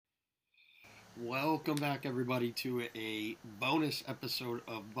Welcome back, everybody, to a bonus episode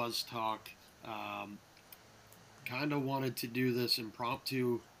of Buzz Talk. Um, kind of wanted to do this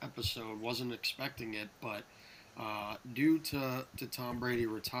impromptu episode, wasn't expecting it, but due to Tom Brady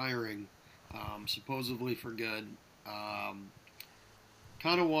retiring, supposedly for good, um,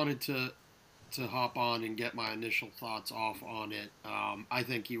 kind of wanted to hop on and get my initial thoughts off on it. I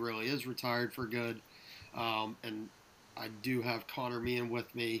think he really is retired for good, and I do have Connor Meehan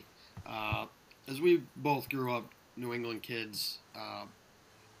with me. Uh, as we both grew up New England kids,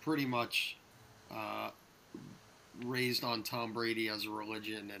 pretty much uh, raised on Tom Brady as a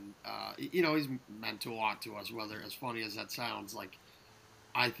religion, and he's meant to a lot to us. Whether as funny as that sounds, like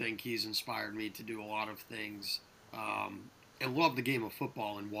I think he's inspired me to do a lot of things, and love the game of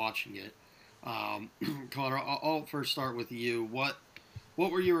football and watching it. Connor, I'll first start with you. What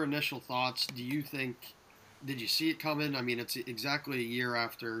were your initial thoughts? Did you see it coming? I mean, it's exactly a year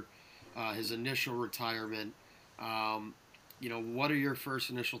after his initial retirement. Um, what are your first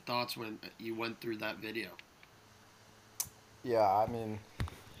initial thoughts when you went through that video? Yeah, I mean,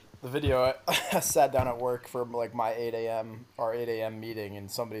 the video, I sat down at work for like my 8 a.m. or 8 a.m. meeting, and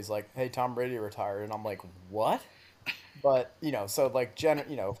somebody's like, "Hey, Tom Brady retired," and I'm like, "What?" But so like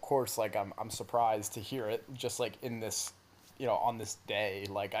of course, like I'm surprised to hear it just like in this, on this day.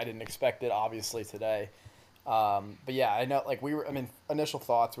 Like I didn't expect it, obviously today. But yeah, I know like I mean, initial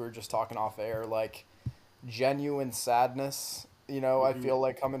thoughts. We were just talking off air, like genuine sadness. I Mm-hmm. feel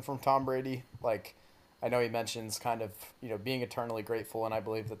like coming from Tom Brady, like I know he mentions kind of being eternally grateful, and I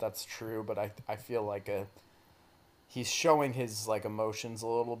believe that that's true. But I feel like he's showing his like emotions a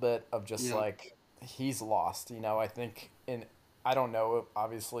little bit of just Yeah. like he's lost. I think in I don't know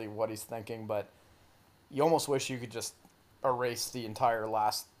obviously what he's thinking, but you almost wish you could just erase the entire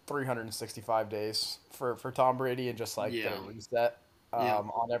last 365 days for Tom Brady and just like get a Yeah. reset Yeah.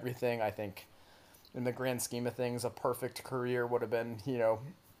 on everything. I think in the grand scheme of things, a perfect career would have been,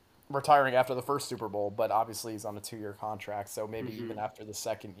 retiring after the first Super Bowl, but obviously he's on a 2-year contract, so maybe Mm-hmm. even after the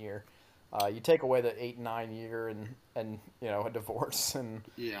second year. You take away the 8, 9 year and a divorce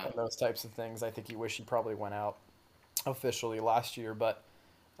Yeah. and those types of things. I think he wished he probably went out officially last year, but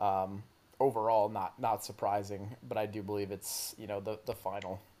um, overall not surprising. But I do believe it's the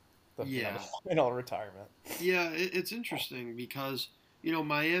final the Yeah. final retirement. Yeah. It's interesting because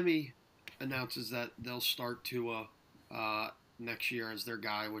Miami announces that they'll start Tua next year as their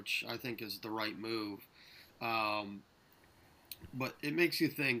guy, which I think is the right move. Um, but it makes you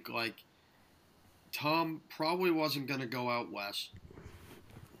think like Tom probably wasn't going to go out west.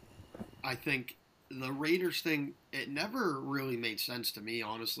 I think the Raiders thing, it never really made sense to me,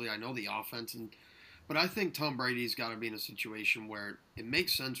 honestly. I know the offense, but I think Tom Brady's got to be in a situation where it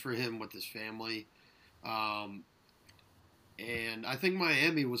makes sense for him with his family. Um, and I think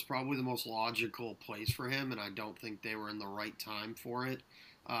Miami was probably the most logical place for him, and I don't think they were in the right time for it.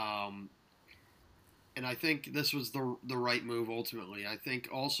 Um, and I think this was the right move ultimately. I think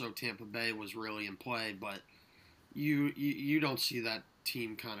also Tampa Bay was really in play, but you don't see that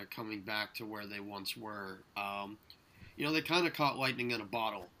team kind of coming back to where they once were. They kind of caught lightning in a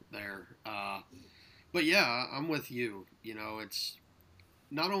bottle there. But yeah, I'm with you. It's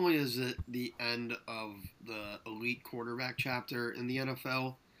not only is it the end of the elite quarterback chapter in the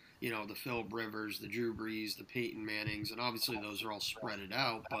NFL. The Philip Rivers, the Drew Brees, the Peyton Mannings, and obviously those are all spreaded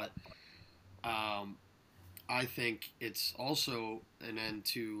out. But um, I think it's also an end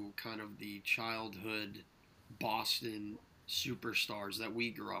to kind of the childhood Boston superstars that we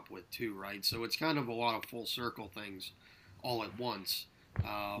grew up with too, right? So it's kind of a lot of full circle things all at once.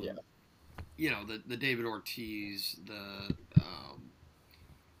 Yeah, Um, the David Ortiz,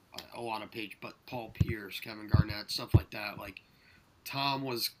 a lot of page, but Paul Pierce, Kevin Garnett, stuff like that. Like Tom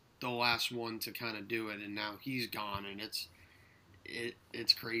was the last one to kind of do it, and now he's gone, and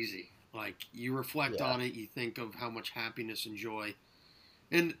it's crazy. Like you reflect yeah, on it, you think of how much happiness and joy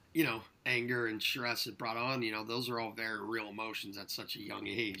and anger and stress it brought on. Those are all very real emotions at such a young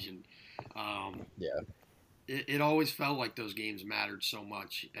age, and um, yeah. it always felt like those games mattered so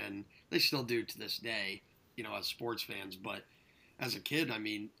much, and they still do to this day. As sports fans, but as a kid, I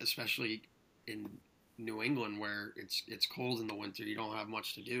mean, especially in New England where it's cold in the winter, you don't have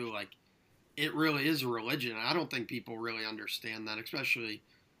much to do. Like it really is a religion. And I don't think people really understand that, especially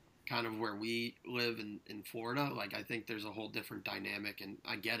kind of where we live in Florida. Like I think there's a whole different dynamic, and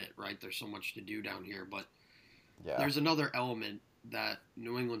I get it, right? There's so much to do down here, but Yeah. there's another element that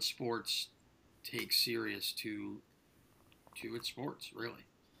New England sports takes serious to its sports, really.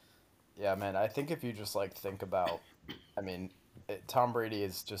 Yeah, man. I think if you just like think about, I mean, Tom Brady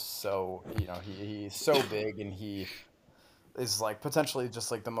is just so he's so big and he is like potentially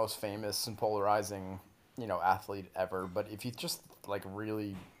just like the most famous and polarizing, athlete ever. But if you just like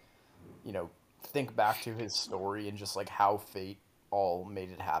really, you know, think back to his story and just like how fate all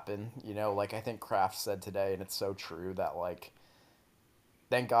made it happen, like I think Kraft said today, and it's so true that like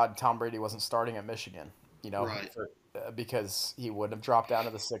thank God Tom Brady wasn't starting at Michigan, Right. because he wouldn't have dropped down to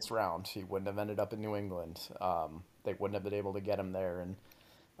the sixth round. He wouldn't have ended up in New England. They wouldn't have been able to get him there,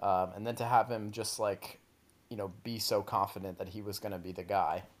 and then to have him just like, be so confident that he was going to be the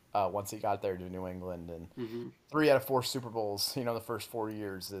guy once he got there to New England, and Hmm. 3 out of 4 Super Bowls, the first 4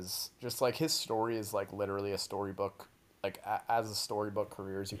 years is just like his story is like literally a storybook, like as a storybook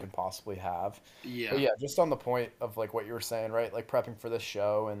career as you can possibly have. But Yeah. yeah, just on the point of like what you were saying, right? Like prepping for this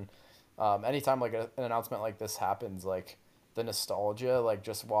show, and anytime like an announcement like this happens, like the nostalgia, like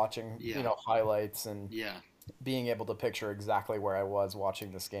just watching, Yeah. highlights and Yeah. being able to picture exactly where I was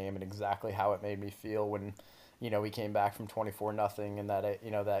watching this game and exactly how it made me feel when, we came back from 24-0 in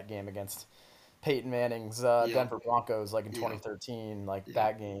that game against Peyton Manning's Yep. Denver Broncos, like in Yep. 2013, like Yep.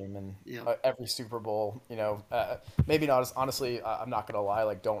 that game, and Yep. every Super Bowl. Maybe not as honestly. I'm not gonna lie.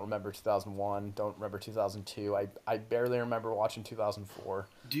 Like, don't remember 2001. Don't remember 2002. I barely remember watching 2004.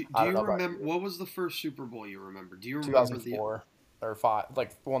 Do I don't you know about remember you. what was the first Super Bowl you remember? Do you remember the 2004 or five.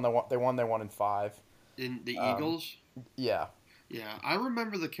 Like the one they won. They won in five. in the Um, Eagles? yeah, Yeah, I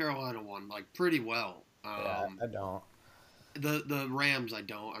remember the Carolina one like pretty well. yeah. I don't. The Rams I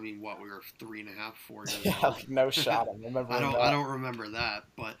don't. I mean, what we were 3.5, 4 years Yeah, old. like no shot. I'm remembering I that. don't remember that,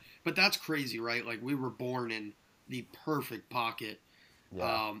 but that's crazy, right? Like we were born in the perfect pocket.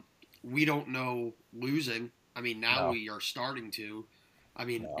 Yeah. Um, we don't know losing. I mean, now No. we are starting to. I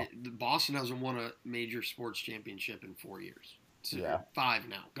mean, No. Boston hasn't won a major sports championship in 4 years. Yeah. Five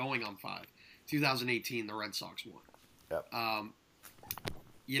now, going on five. 2018, the Red Sox won. Yep. Um,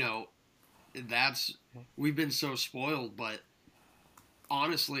 you know, that's we've been so spoiled, but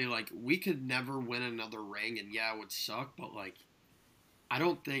honestly, like we could never win another ring, and yeah, it would suck, but like I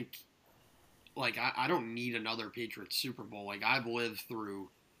don't think I don't need another Patriots Super Bowl. Like I've lived through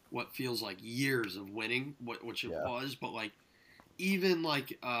what feels like years of winning, which it Yeah. was, but like even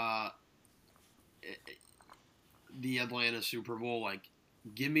like the Atlanta Super Bowl, like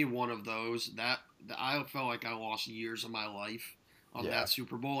give me one of those. I felt like I lost years of my life on Yeah. that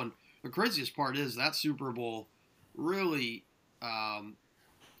Super Bowl, and the craziest part is that Super Bowl really um,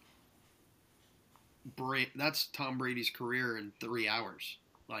 that's Tom Brady's career in 3 hours.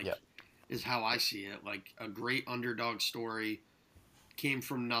 Like, Yep. is how I see it. Like a great underdog story came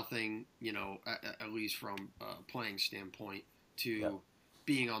from nothing. At least from a playing standpoint Yep. to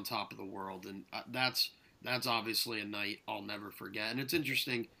being on top of the world, and that's obviously a night I'll never forget. And it's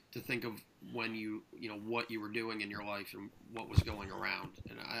interesting to think of when what you were doing in your life and what was going around.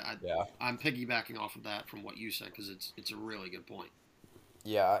 And Yeah. I'm piggybacking off of that from what you said because it's a really good point.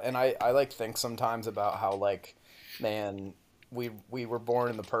 Yeah, and I like think sometimes about how like, man, we were born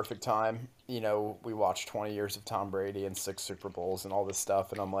in the perfect time. We watched 20 years of Tom Brady and 6 Super Bowls and all this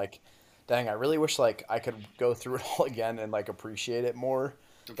stuff, and I'm like, dang, I really wish like I could go through it all again and like appreciate it more.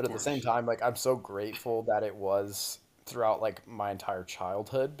 Of But at the same course. time, like I'm so grateful that it was throughout like my entire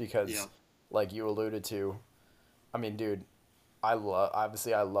childhood Yeah. because like you alluded to, I mean, dude, I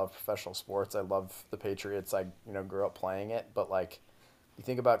love professional sports. I love the Patriots. I grew up playing it, but like you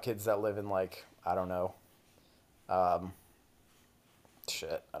think about kids that live in like I don't know, um,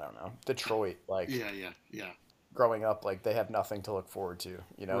 shit, I don't know, Detroit. Like Yeah. Yeah. Yeah. growing up, like they have nothing to look forward to.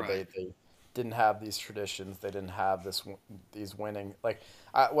 Right. They didn't have these traditions. They didn't have these winning. Like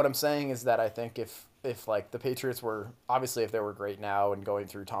what I'm saying is that I think if like the Patriots were obviously if they were great now and going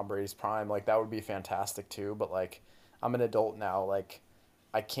through Tom Brady's prime, like that would be fantastic too. But like I'm an adult now, like.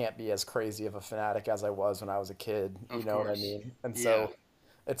 I can't be as crazy of a fanatic as I was when I was a kid. You Of know what I course. mean? And Yeah. so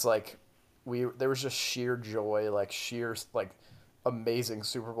it's like there was just sheer joy, like sheer like amazing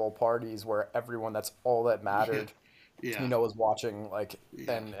Super Bowl parties where everyone that's all that Yeah. mattered, Yeah. was watching like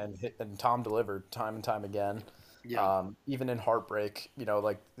Yeah. and Tom delivered time and time again. Yeah. Even in heartbreak,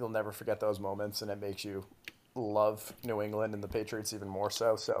 like you'll never forget those moments, and it makes you love New England and the Patriots even more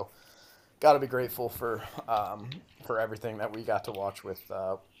so. So, got to be grateful for everything that we got to watch with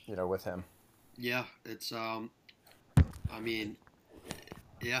him. Yeah. It's I mean,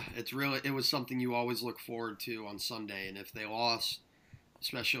 yeah, it was something you always look forward to on Sunday, and if they lost,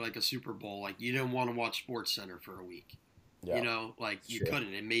 especially like a Super Bowl, like you didn't want to watch Sports Center for a week. Yeah, Like it's you true.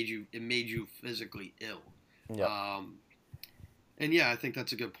 couldn't. It made you physically ill. Yep. Um, and yeah, I think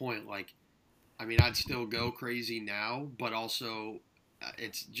that's a good point. Like, I mean, I'd still go crazy now, but also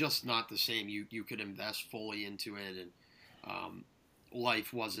it's just not the same. You could invest fully into it, and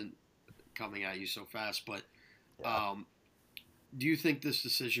life wasn't coming at you so fast. But Yeah. um, do you think this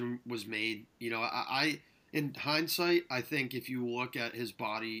decision was made? In hindsight, I think if you look at his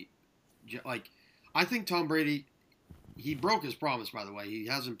body, like, I think Tom Brady, he broke his promise. By the way, he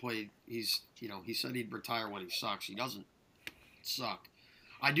hasn't played. He said he'd retire when he sucks. He doesn't suck.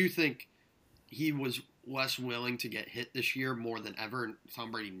 I do think he was less willing to get hit this year more than ever. And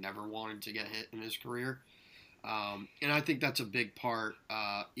Tom Brady never wanted to get hit in his career. And I think that's a big part.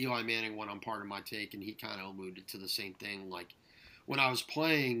 Eli Manning went on part of my take, and he kind of alluded to the same thing. Like, when I was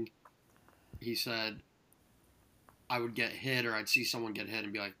playing, he said I would get hit or I'd see someone get hit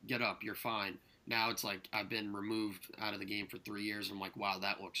and be like, get up, you're fine. Now it's like I've been removed out of the game for 3 years. I'm like, wow,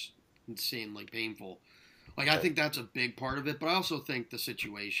 that looks insanely painful. Like, I think that's a big part of it, but I also think the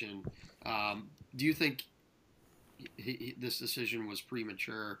situation. Do you think this decision was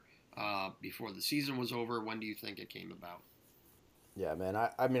premature before the season was over? When do you think it came about? Yeah, man.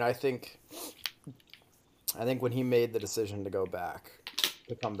 I mean, I think when he made the decision to go back,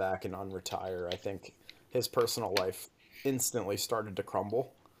 to come back and unretire, I think his personal life instantly started to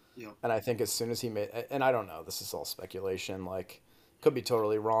crumble. Yep. And I think as soon as he made, and I don't know, this is all speculation, like, could be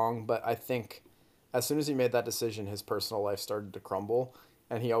totally wrong, but I think as soon as he made that decision, his personal life started to crumble.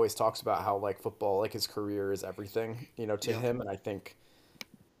 And he always talks about how, like, football, like, his career is everything, to Yep. him. And I think,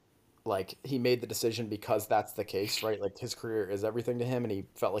 like, he made the decision because that's the case, right? Like, his career is everything to him, and he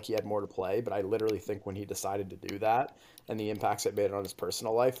felt like he had more to play. But I literally think when he decided to do that and the impacts it made on his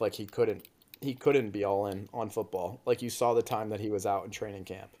personal life, like, he couldn't be all in on football. Like, you saw the time that he was out in training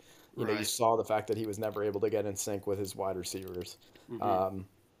camp. You Right. saw the fact that he was never able to get in sync with his wide receivers. Mm-hmm. Um,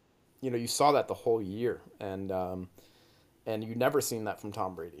 you saw that the whole year, and you never seen that from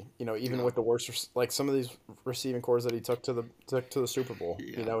Tom Brady. Even No. with the worst, like some of these receiving cores that he took to the Super Bowl.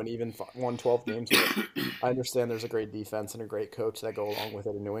 Yeah. And even won 12 games with. I understand there's a great defense and a great coach that go along with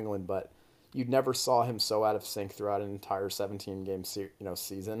it in New England, but you never saw him so out of sync throughout an entire 17 game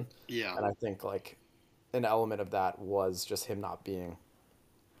season. Yeah. And I think like an element of that was just him not being.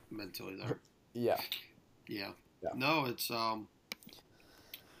 Mentally there. Yeah, Yeah. yeah, No, it's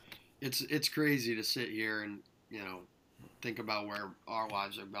crazy to sit here and think about where our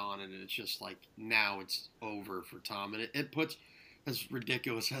lives have gone, and it's just like now it's over for Tom, and it puts, as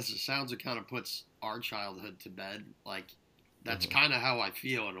ridiculous as it sounds, it kind of puts our childhood to bed. Like, that's hmm kind of how I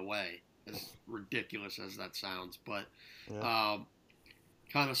feel in a way, as ridiculous as that sounds. But yeah. um,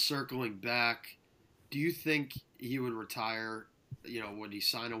 kind of circling back, do you think he would retire? Would he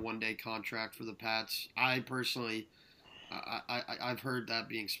sign a 1 day contract for the Pats? I personally, I've heard that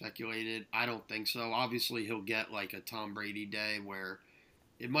being speculated. I don't think so. Obviously, he'll get like a Tom Brady day where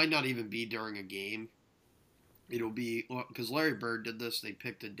it might not even be during a game. It'll be because Larry Bird did this. They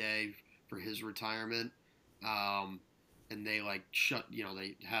picked a day for his retirement, um, and they like shut.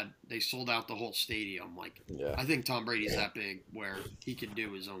 They sold out the whole stadium. Like, Yeah, I think Tom Brady's that big where he could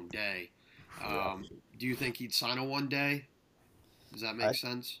do his own day. yeah. Do you think he'd sign a 1 day? Does that I make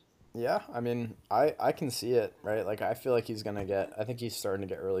sense? Yeah, I mean, I can see it, right? Like I feel like he's gonna get. I think he's starting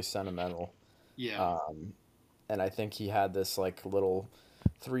to get really sentimental. Yeah. Um, and I think he had this like little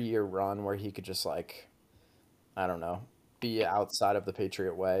 3 year run where he could just like I don't know, be outside of the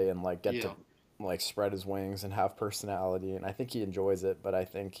Patriot way and like get to Yeah. like spread his wings and have personality. And I think he enjoys it, but I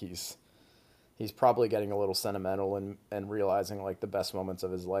think he's probably getting a little sentimental and realizing like the best moments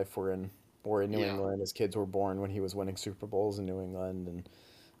of his life were in New Yeah. England. His kids were born when he was winning Super Bowls in New England and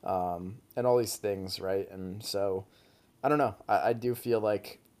all these things, right? And so I don't know. I do feel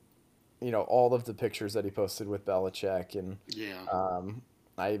like all of the pictures that he posted with Belichick, and Yeah. um,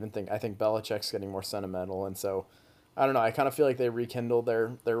 I think Belichick's getting more sentimental, and so I don't know. I kind of feel like they rekindled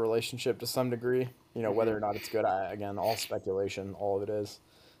their relationship to some degree. Hmm. Whether or not it's good, again, all speculation, all of it is.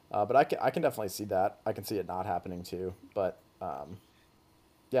 But I can definitely see that. I can see it not happening too. But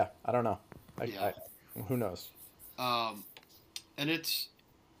yeah, I don't know. Yeah. Who knows? Um, and it's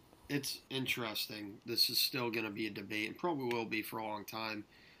interesting. This is still going to be a debate, and probably will be for a long time.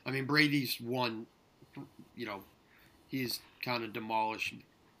 I mean, Brady's won. You know, he's kind of demolished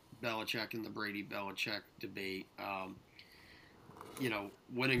Belichick in the Brady Belichick debate.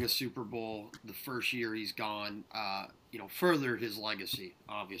 Winning a Super Bowl the first year he's gone, furthered his legacy,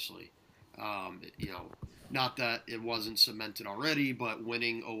 obviously. Not that it wasn't cemented already, but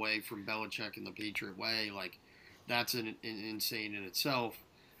winning away from Belichick in the Patriot way, like, that's an insane in itself.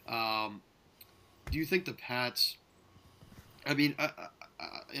 Um, do you think the Pats? I mean,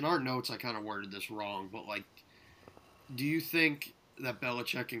 in our notes, I kind of worded this wrong, but like, do you think that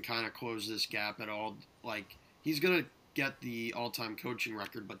Belichick can kind of close this gap at all? Like, he's gonna get the all-time coaching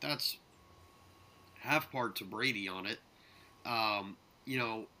record, but that's half part to Brady on it. Um, you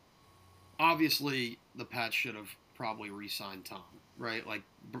know, Obviously the Pats should have probably re-sign Tom, right? Like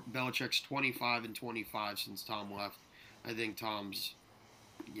Belichick's 25 and 25 since Tom left. I think Tom's,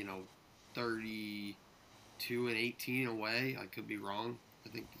 you know, 32 and 18 away. I could be wrong. I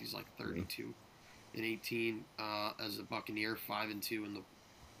think he's like 32 and 18 as a Buccaneer, 5-2 in the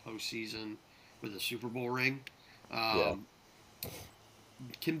postseason with a Super Bowl ring. Yeah.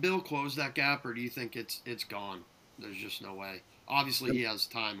 Can Bill close that gap, or do you think it's gone? There's just no way. Obviously, he has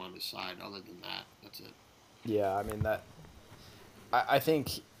time on his side. Other than that, that's it. Yeah, I mean that. I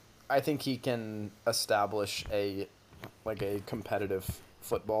think he can establish a competitive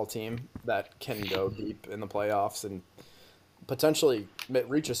football team that can go deep in the playoffs and potentially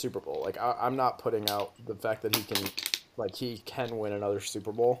reach a Super Bowl. Like I'm not putting out the fact that he can win another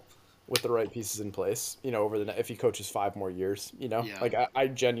Super Bowl with the right pieces in place. Over if he coaches 5 more years. Yeah, Like I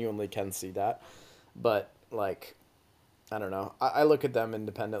genuinely can see that, but like I don't know. I look at them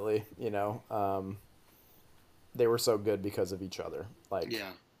independently. They were so good because of each other. Like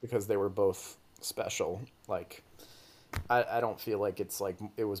yeah, because they were both special. Like I don't feel like it's like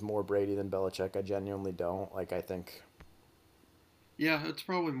it was more Brady than Belichick. I genuinely don't. Like I think yeah. It's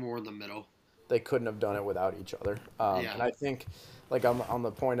probably more in the middle. they couldn't have done it without each other. Yeah, And I think, like on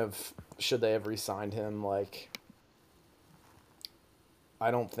the point of should they have re-signed him, like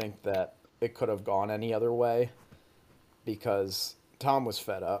I don't think that it could have gone any other way because Tom was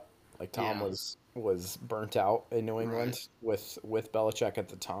fed up. Like Tom yeah, was burnt out in New right. England with Belichick at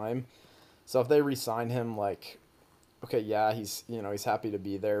the time. So if they re-sign him, like okay, yeah, he's happy to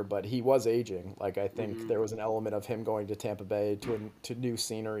be there, but he was aging. Like I think Hmm. there was an element of him going to Tampa Bay to new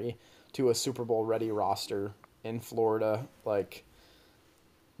scenery, to a Super Bowl ready roster in Florida. Like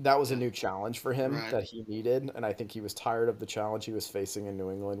that was a Yeah, new challenge for him right. that he needed, and I think he was tired of the challenge he was facing in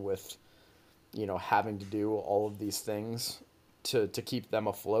New England with having to do all of these things to keep them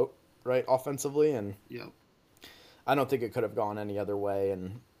afloat, right, offensively, and Yep. I don't think it could have gone any other way,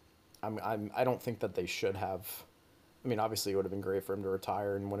 and I don't think that they should have. I mean, obviously, it would have been great for him to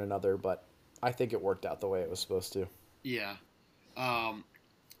retire and win another, but I think it worked out the way it was supposed to. Yeah. Um,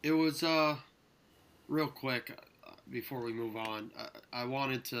 it was real quick before we move on. I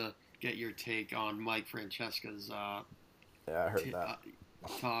wanted to get your take on Mike Francesca's Yeah, I heard t- that. uh,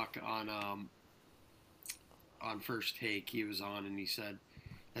 talk on First Take. He was on and he said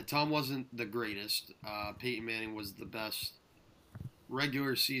that Tom wasn't the greatest. Peyton Manning was the best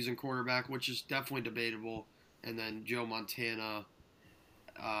regular season quarterback, which is definitely debatable. And then Joe Montana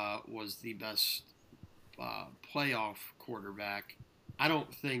was the best playoff quarterback. I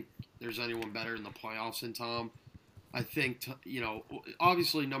don't think there's anyone better in the playoffs than Tom. I think,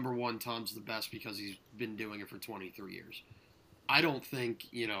 obviously, number one, Tom's the best because he's been doing it for 23 years. I don't think,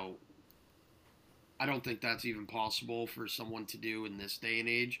 I don't think that's even possible for someone to do in this day and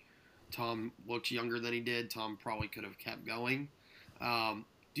age. Tom looks younger than he did. Tom probably could have kept going.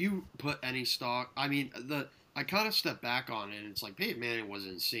 Do you put any stock? I mean, I kind of step back on it, and it's like Peyton Manning was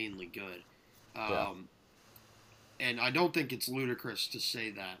insanely good. Yeah. Um, and I don't think it's ludicrous to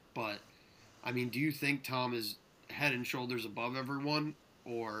say that, but I mean, do you think Tom is head and shoulders above everyone,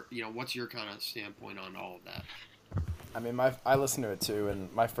 or what's your kind of standpoint on all of that? I mean, I listen to it too,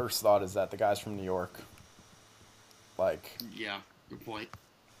 and my first thought is that the guy's from New York. Like, Yeah, good point.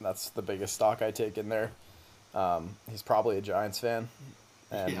 that's the biggest stock I take in there. He's probably a Giants fan,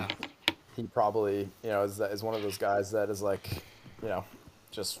 Yeah, and he probably, is one of those guys that is like, you know,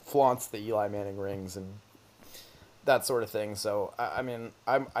 just flaunts the Eli Manning rings and that sort of thing. So I mean,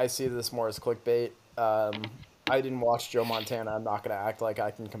 I see this more as clickbait. I didn't watch Joe Montana. I'm not gonna act like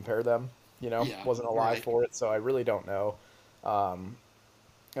I can compare them. yeah, Wasn't alive right. for it, so I really don't know. Um,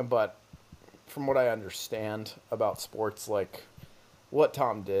 but from what I understand about sports, like what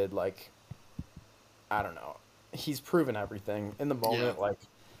Tom did, like I don't know, he's proven everything in the Yeah, moment. Like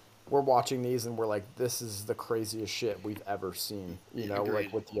we're watching these and we're like, this is the craziest shit we've ever seen. yeah,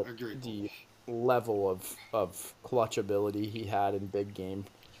 Like agreed, with the agreed. the level of clutch ability he had in big game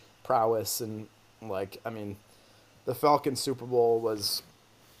prowess and like I mean, the Falcons Super Bowl was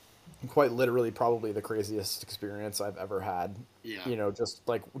quite literally probably the craziest experience I've ever had. Yeah,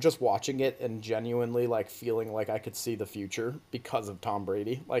 Just watching it and genuinely like feeling like I could see the future because of Tom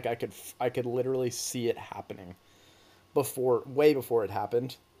Brady. Like I could literally see it happening way before it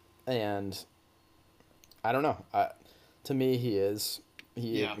happened, and I don't know. To me, he is.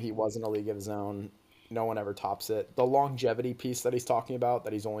 yeah, He was in a league of his own. No one ever tops it. The longevity piece that he's talking about,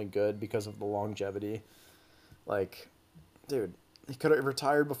 that he's only good because of the longevity. Like, dude, he could have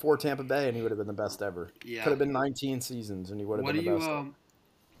retired before Tampa Bay and he would have been the best ever. Could yeah. have been 19 seasons and he would have What been do the you? best ever.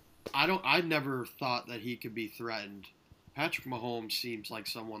 I don't. I never thought that he could be threatened. Patrick Mahomes seems like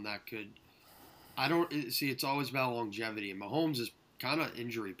someone that could. I don't see. It's always about longevity, and Mahomes is kind of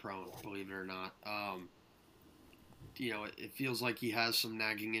injury prone, believe it or not. It feels like he has some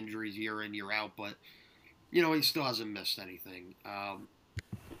nagging injuries year in year out, but he still hasn't missed anything.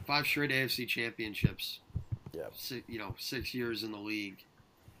 Five straight AFC championships, Yeah. 6 years in the league.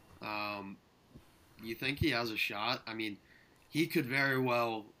 Um, you think he has a shot? I mean, he could very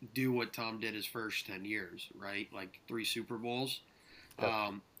well do what Tom did his first 10 years, right? Like 3 Super Bowls.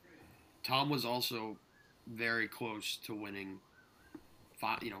 Yep. Tom was also very close to winning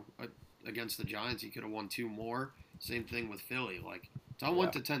five. Against the Giants, he could have won two more. Same thing with Philly. Like Tom Yeah.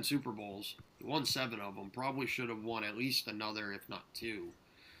 went to 10 Super Bowls. He won seven of them. Probably should have won at least another, if not two.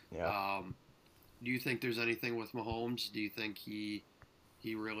 Yeah. Um, do you think there's anything with Mahomes? Do you think he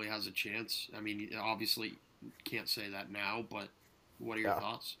really has a chance? I mean, obviously can't say that now, but what are your Yeah.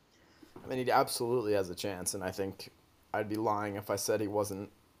 thoughts? I mean, he absolutely has a chance, and I think I'd be lying if I said he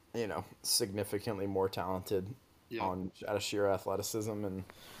wasn't, significantly more talented Yep. on out of sheer athleticism and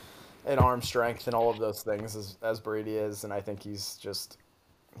arm strength and all of those things as Brady is, and I think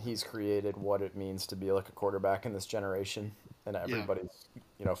he's created what it means to be like a quarterback in this generation, and Yeah. everybody's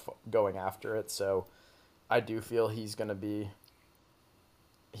going after it. So I do feel he's going to be.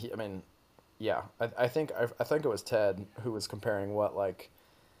 I mean, yeah, I think it was Ted who was comparing what like.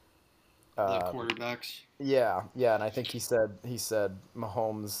 The Uh, quarterbacks. yeah, and I think he said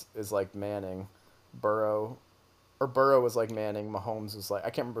Mahomes is like Manning, Burrow, or Burrow was like Manning, Mahomes was like I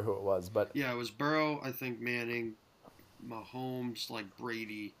can't remember who it was, but Yeah, it was Burrow, I think Manning, Mahomes like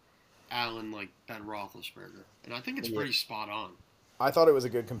Brady, Allen like Ben Roethlisberger, and I think it's yeah, pretty spot on. I thought it was a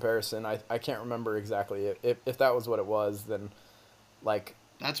good comparison. I can't remember exactly if that was what it was. Then like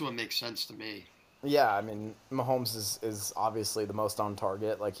That's what makes sense to me. yeah, I mean Mahomes is obviously the most on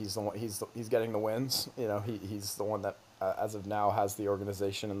target. Like he's the one he's getting the wins. He's the one that as of now has the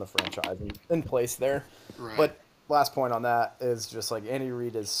organization and the franchise in place there. Right. But last point on that is just like Andy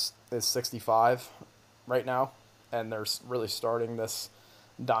Reid is 65 right now, and they're really starting this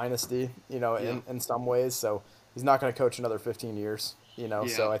dynasty. Yeah. In some ways. So he's not going to coach another 15 years. Yeah.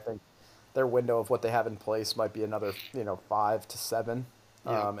 So I think their window of what they have in place might be another 5 to 7.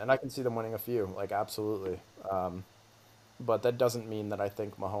 Yeah. And I can see them winning a few, like absolutely. Um, but that doesn't mean that I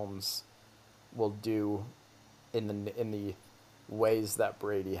think Mahomes will do in the ways that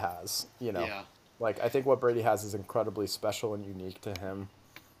Brady has. Yeah. Like I think what Brady has is incredibly special and unique to him,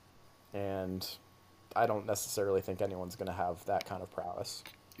 and I don't necessarily think anyone's going to have that kind of prowess.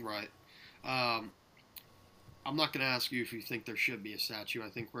 Right. Um, I'm not going to ask you if you think there should be a statue. I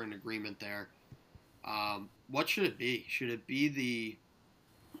think we're in agreement there. What should it be? Should it be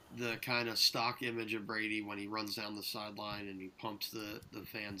the kind of stock image of Brady when he runs down the sideline and he pumps the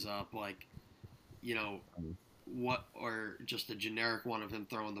fans up, like you know what, or just a generic one of him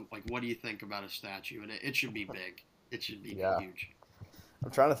throwing the like? What do you think about a statue? And it should be big. It should be Yeah, huge.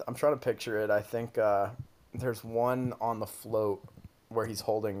 I'm trying to picture it. I think there's one on the float where he's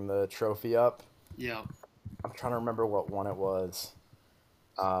holding the trophy up. Yeah. I'm trying to remember what one it was.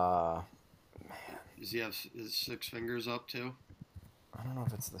 Uh, Does he have his six fingers up too? I don't know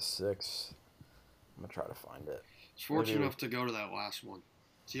if it's the 6. I'm gonna try to find it. I was Maybe fortunate we, enough to go to that last one.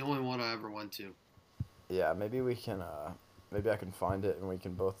 It's the only one I ever went to. yeah, maybe we can. Maybe I can find it and we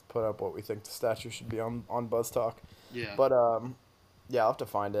can both put up what we think the statue should be on Buzz Talk. Yeah. But yeah, I'll have to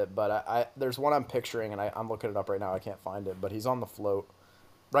find it. But there's one I'm picturing and I'm looking it up right now. I can't find it, but he's on the float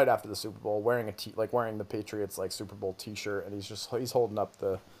right after the Super Bowl, wearing wearing the Patriots like Super Bowl T-shirt, and he's holding up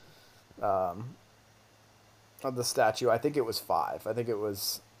um of the statue. I think it was 5. I think it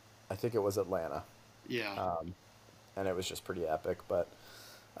was Atlanta, Yeah. um, and it was just pretty epic. But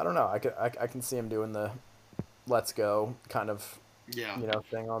I don't know. I can see him doing the "Let's go" kind of Yeah.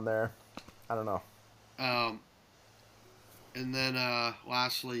 thing on there. I don't know. Um, and then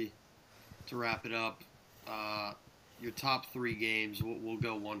lastly, to wrap it up, uh, your top three games. We'll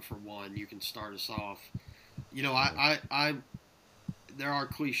go one for one. You can start us off. I there are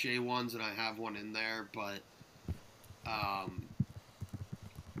cliche ones, and I have one in there, but um,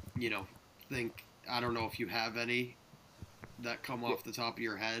 you know, think I don't know if you have any that come off the top of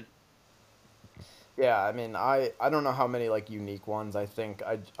your head. Yeah, I mean, I don't know how many like unique ones. I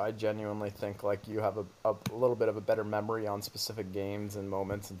genuinely think like you have a little bit of a better memory on specific games and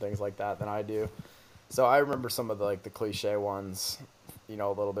moments and things like that than I do. So I remember some of the cliche ones, a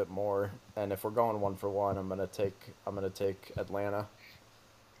little bit more. And if we're going one for one, I'm gonna take Atlanta.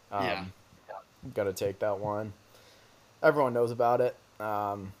 Yeah. Um, I'm gonna take that one. Everyone knows about it.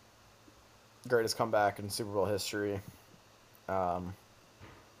 Greatest comeback in Super Bowl history. Um,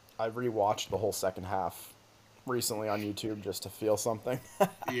 I rewatched the whole second half recently on YouTube just to feel something.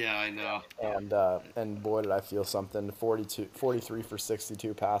 Yeah, I know. And boy, did I feel something. 43 for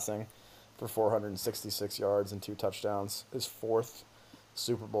 62 passing for 466 yards and 2 touchdowns. His fourth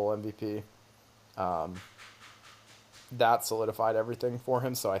Super Bowl MVP. Um, that solidified everything for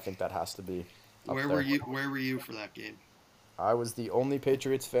him, so I think that has to be up Where were there. you? Where were you for that game? I was the only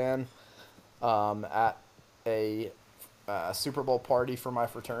Patriots fan at a Super Bowl party for my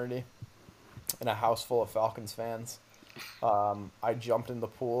fraternity in a house full of Falcons fans. I jumped in the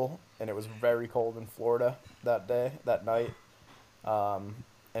pool, and it was very cold in Florida that night, um,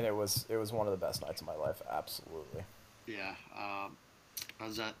 and it was one of the best nights of my life. Absolutely. Yeah, I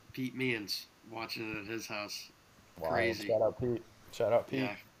was at Pete Meehan's watching it at his house. Wild. Crazy. Shout out Pete. Shout out Pete.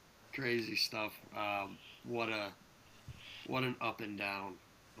 Yeah, crazy stuff. What a what an up and down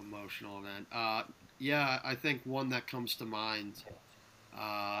emotional event. Yeah, I think one that comes to mind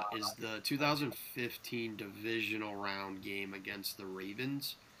is the 2015 divisional round game against the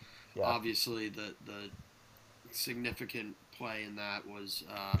Ravens. Yeah. Obviously, the significant play in that was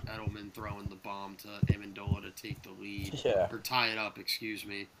Edelman throwing the bomb to Amendola to take the lead Yeah. or tie it up. Excuse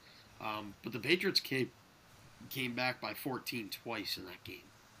me. But the Patriots came back by 14 twice in that game.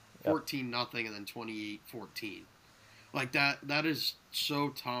 Yep. 14 nothing and then 28-14. Like that is so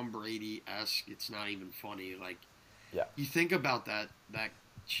Tom Brady esque. It's not even funny. Like Yeah. you think about that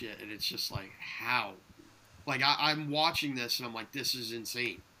shit and it's just like how. Like I'm watching this and I'm like, this is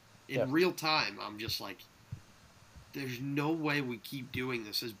insane. In Yep. real time, I'm just like, there's no way we keep doing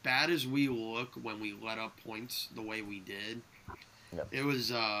this. As bad as we look when we let up points the way we did, Yep. it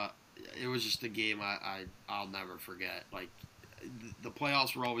was just a game I'll never forget. Like the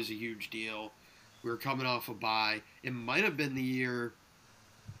playoffs were always a huge deal. We were coming off a bye. It might have been the year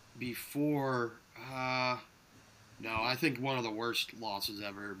before. No, I think one of the worst losses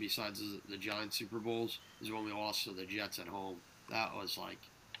ever, besides the Giants Super Bowls, is when we lost to the Jets at home. That was like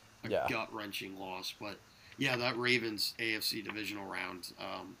a Yeah. gut wrenching loss. But yeah, that Ravens AFC divisional round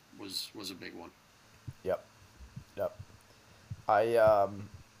was a big one. Yep. Yep. I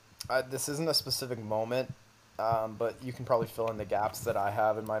this isn't a specific moment, but you can probably fill in the gaps that I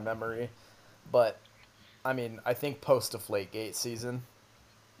have in my memory. But I mean, I think post Deflategate season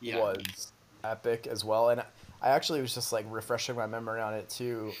Yeah, was epic as well, and I actually was just like refreshing my memory on it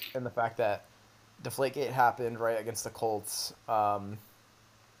too, in the fact that Deflategate happened right against the Colts,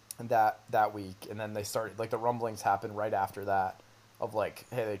 that week, and then they started like the rumblings happened right after that, of like,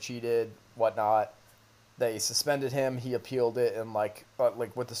 hey, they cheated, whatnot. They suspended him. He appealed it, and like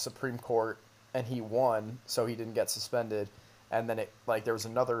with the Supreme Court, and he won, so he didn't get suspended. And then it like there was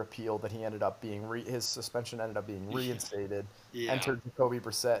another appeal that he ended up being his suspension ended up being reinstated. yeah, Entered Jacoby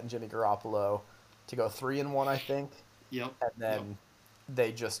Brissett and Jimmy Garoppolo to go 3-1, I think, yep, and yep, then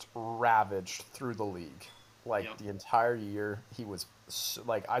they just ravaged through the league. Like yep. the entire year, he was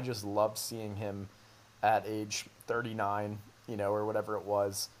like I just loved seeing him at age 39, or whatever it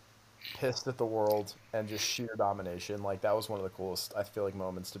was, pissed at the world and just sheer domination. Like that was one of the coolest, I feel like,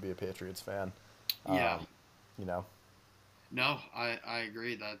 moments to be a Patriots fan. Yeah. Um, you know, No, I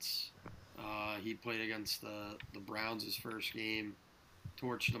agree. That's he played against the Browns his first game,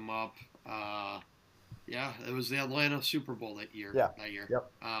 torched them up. Yeah, it was the Atlanta Super Bowl that year. yeah, That year, yep,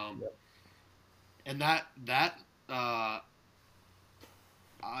 um, yep, and that uh,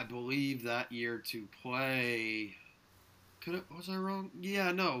 I believe that year to play. Was I wrong?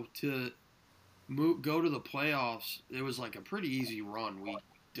 Yeah, no. To go to the playoffs, it was like a pretty easy run. We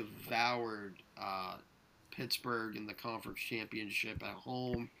devoured Pittsburgh in the conference championship at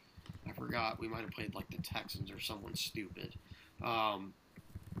home. I forgot we might have played like the Texans or someone stupid. Um,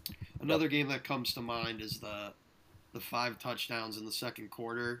 yep, Another game that comes to mind is the 5 touchdowns in the second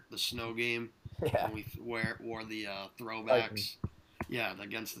quarter, the snow game yeah, when we wore the Titans, throwbacks. Yeah,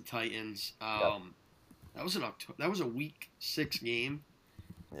 against the Titans. yep, That was that was a week 6 game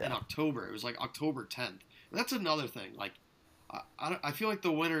in yeah, October. It was like October 10th. And that's another thing. Like I feel like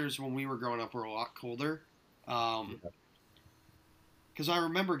the winters when we were growing up were a lot colder. Um, yeah, because I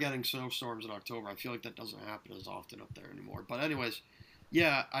remember getting snowstorms in October. I feel like that doesn't happen as often up there anymore. But anyways,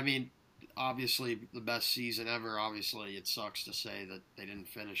 yeah, I mean, obviously the best season ever. Obviously, it sucks to say that they didn't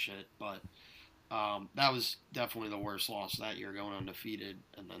finish it, but that was definitely the worst loss that year, going undefeated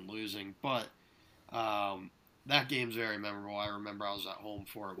and then losing. But that game's very memorable. I remember I was at home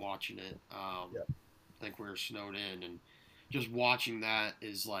for it, watching it. yep, I think we were snowed in, and just watching that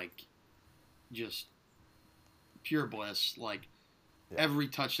is like just pure bliss. Like yeah, every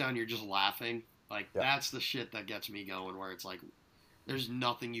touchdown, you're just laughing. Like yep, that's the shit that gets me going. Where it's like, there's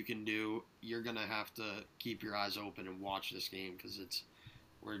nothing you can do. You're gonna have to keep your eyes open and watch this game because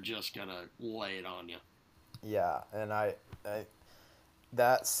we're just gonna lay it on you. Yeah, and I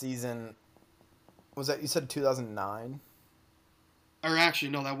that season was that you said 2009? Or actually,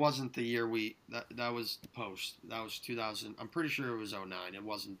 no, that wasn't the year that was post. That was 2000. I'm pretty sure it was '09. It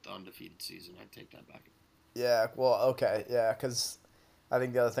wasn't the undefeated season. I take that back. Yeah, well, okay, yeah, because I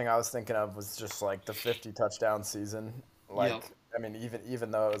think the other thing I was thinking of was just like the 50 touchdown season. Yep. Like, I mean,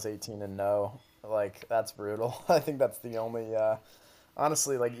 even though it was 18 and no, like that's brutal. I think that's the only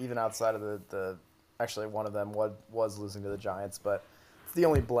honestly, like even outside of the actually one of them was losing to the Giants, but it's the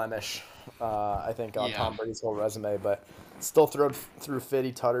only blemish I think on Yeah. Tom Brady's whole resume. But still through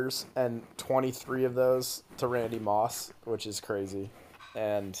 50 tutters and 23 of those to Randy Moss, which is crazy.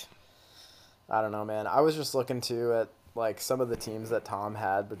 And I don't know, man. I was just looking too at like some of the teams that Tom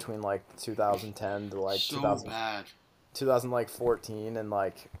had between like 2010 to like So bad. 2000 like 14 and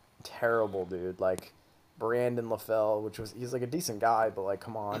like terrible, dude. Like Brandon LaFell, which was he's like a decent guy, but like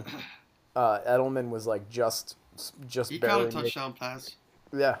come on. Edelman was like just He caught a barely make touchdown pass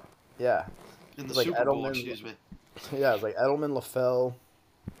yeah, yeah. in It the was like Super Bowl. Edelman, Excuse me. yeah, it was like Edelman, LaFell.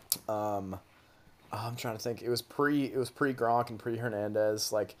 Um, I'm trying to think. It was pre Gronk and pre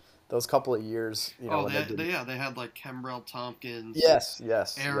Hernandez. Like those couple of years, Oh, when they did. they had like Kembrell Tompkins, Yes,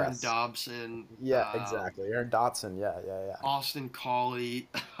 yes, Aaron yes. Dobson, Yeah, exactly. Aaron Dotson. Yeah, yeah, yeah, Austin Collie.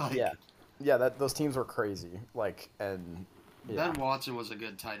 yeah, Like yeah. That those teams were crazy. Like and yeah, Ben Watson was a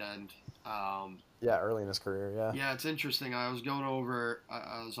good tight end. yeah. Early in his career. Yeah, Yeah, it's interesting. I was going over.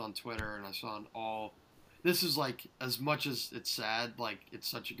 I was on Twitter and I saw an all. This is like as much as it's sad. Like it's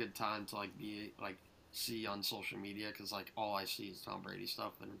such a good time to like be like see on social media because like all I see is Tom Brady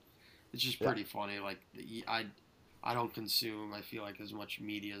stuff and it's just yeah, pretty funny. Like I don't consume. I feel like as much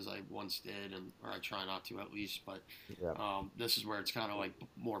media as I once did, and or I try not to at least. But yeah. this is where it's kind of like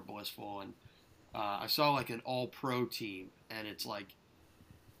more blissful. And I saw like an all pro team, and it's like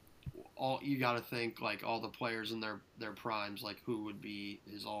all you got to think like all the players in their primes, like who would be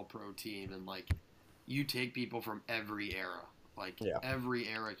his all pro team, and like you take people from every era, like Yeah. every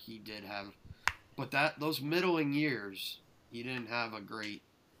era he did have, but that those middling years he didn't have a great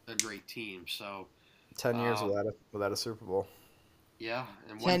team. So 10 years um, without a Super Bowl. yeah,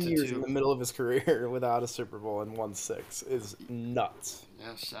 and went 10 to years in two. the middle of his career without a Super Bowl and won six is nuts.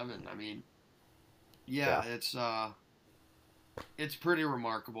 Yeah, seven. I mean, yeah, Yeah. it's pretty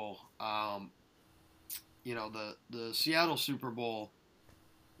remarkable. The Seattle Super Bowl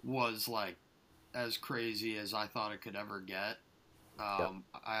was like as crazy as I thought it could ever get. Yep.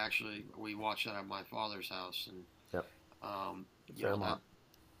 We watched that at my father's house, and Yep. um, that Fairmont.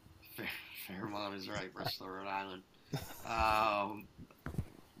 Fair, Fairmont is right, Bristol, Rhode Island. Um,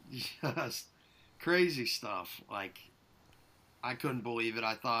 just crazy stuff. Like I couldn't believe it.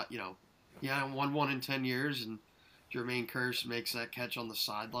 I thought, yeah, won one in 10 years, and Jermaine Kearse makes that catch on the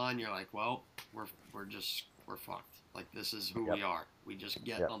sideline. You're like, well, we're fucked. Like this is who we Yep. are. We just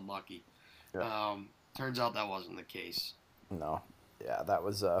get Yep. unlucky. Yep. Turns out that wasn't the case. No. Yeah, that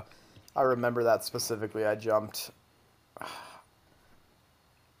was I remember that specifically. I jumped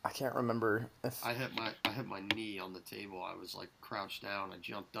I can't remember if I hit my knee on the table. I was like crouched down. I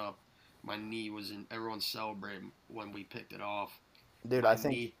jumped up. My knee was in. Everyone's celebrating when we picked it off. dude, My I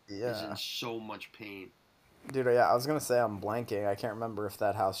think knee is in yeah. so much pain. Dude, yeah, I was gonna say I'm blanking. I can't remember if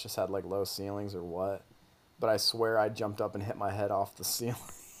that house just had like low ceilings or what. But I swear I jumped up and hit my head off the ceiling.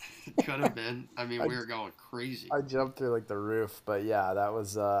 Could have been. I mean, I we were going crazy. I jumped through like the roof, but yeah, that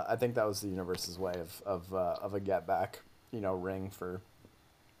was I think that was the universe's way of a get back, ring for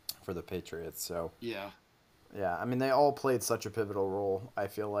the Patriots. So Yeah. yeah, I mean they all played such a pivotal role. I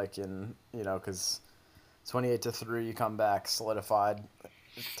feel like in because 28-3 you come back solidified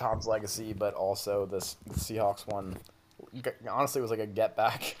Tom's legacy, but also the Seahawks one honestly was like a get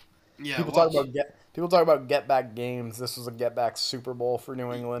back. Yeah, it People talk was. about get back games. This was a get back Super Bowl for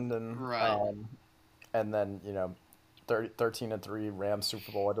New England, Right. and then 13-3 Rams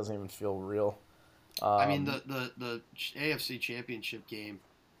Super Bowl. It doesn't even feel real. I mean, Um, the AFC Championship game,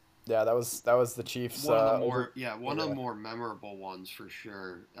 yeah, that was the Chiefs over. one of the Yeah, more memorable ones for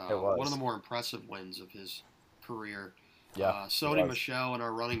sure. it One of the was. more impressive wins of his career. Yeah, it Sony was. Michelle and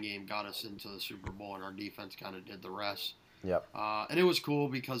our running game got us into the Super Bowl, and our defense kind of did the rest. Yep. And it was cool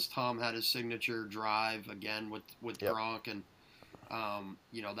because Tom had his signature drive again with Yep. Gronk, and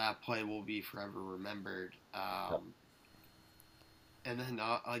that play will be forever remembered. Yep. And then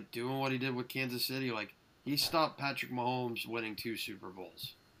like doing what he did with Kansas City, like he stopped Patrick Mahomes winning two Super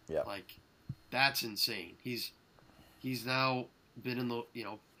Bowls. Yep. Like that's insane. He's now been in the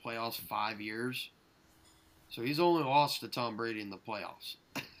playoffs 5 years, so he's only lost to Tom Brady in the playoffs.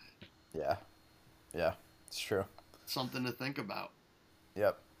 Yeah. Yeah. It's true. Something to think about.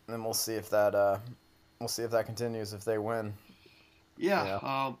 Yep. And we'll see if that we'll see if that continues if they win.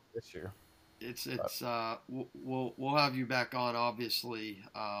 Yeah. This year. It's we'll have you back on obviously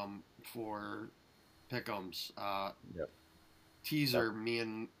for pick'ems. Yep. Teaser, Yep. me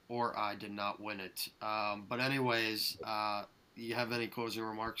and or I did not win it. But anyways, you have any closing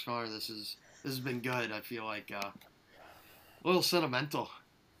remarks, Connor? This has been good. I feel like a little sentimental.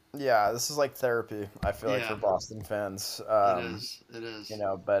 Yeah, this is like therapy. I feel like for Yeah, Boston fans. it is. It is.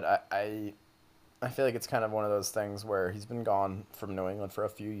 But I feel like it's kind of one of those things where he's been gone from New England for a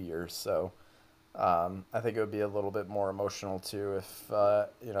few years, so I think it would be a little bit more emotional too if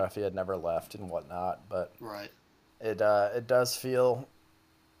if he had never left and whatnot. But Right. it does feel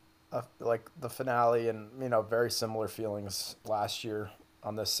like the finale, and very similar feelings last year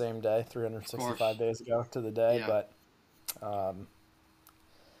on this same day, Of course. 365 days ago to the day. Yeah. But um,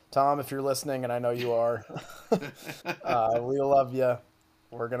 Tom, if you're listening, and I know you are, we love you.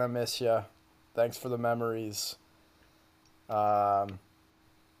 We're gonna miss you. Thanks for the memories. Um,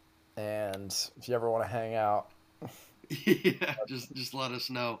 and if you ever want to hang out, Yeah. Just let us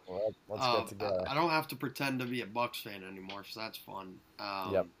know. let's get together. I don't have to pretend to be a Bucks fan anymore, so that's fun.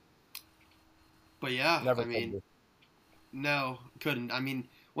 Yep. But yeah, Never I could mean, be. no, couldn't. I mean,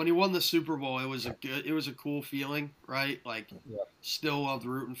 when he won the Super Bowl, it was a cool feeling, right? Like, Yep. still loved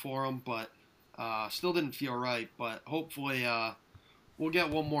rooting for him, but still didn't feel right. But hopefully, we'll get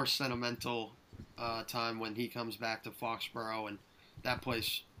one more sentimental time when he comes back to Foxborough, and that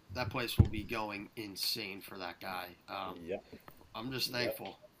place that place will be going insane for that guy. Yep. I'm just Yep.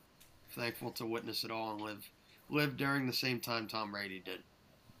 thankful to witness it all and live during the same time Tom Brady did.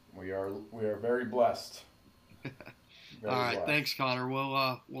 We are very blessed. All Very right, blessed. thanks, Connor.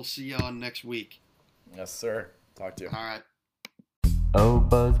 We'll see you on next week. Yes, sir. Talk to you. All right. Oh,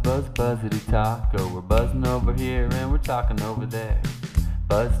 buzz, buzz, buzzity taco. We're buzzing over here and we're talking over there.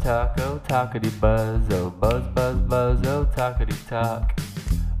 Buzz taco, talkity buzz. Oh, buzz, buzz, buzz. Oh, talkity talk.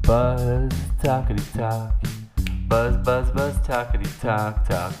 Buzz, talkity talk. Buzz, buzz, buzz, talkity talk.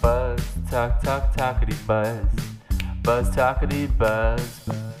 Talk, buzz, talk, talk, talkity buzz. Buzz, talkity buzz.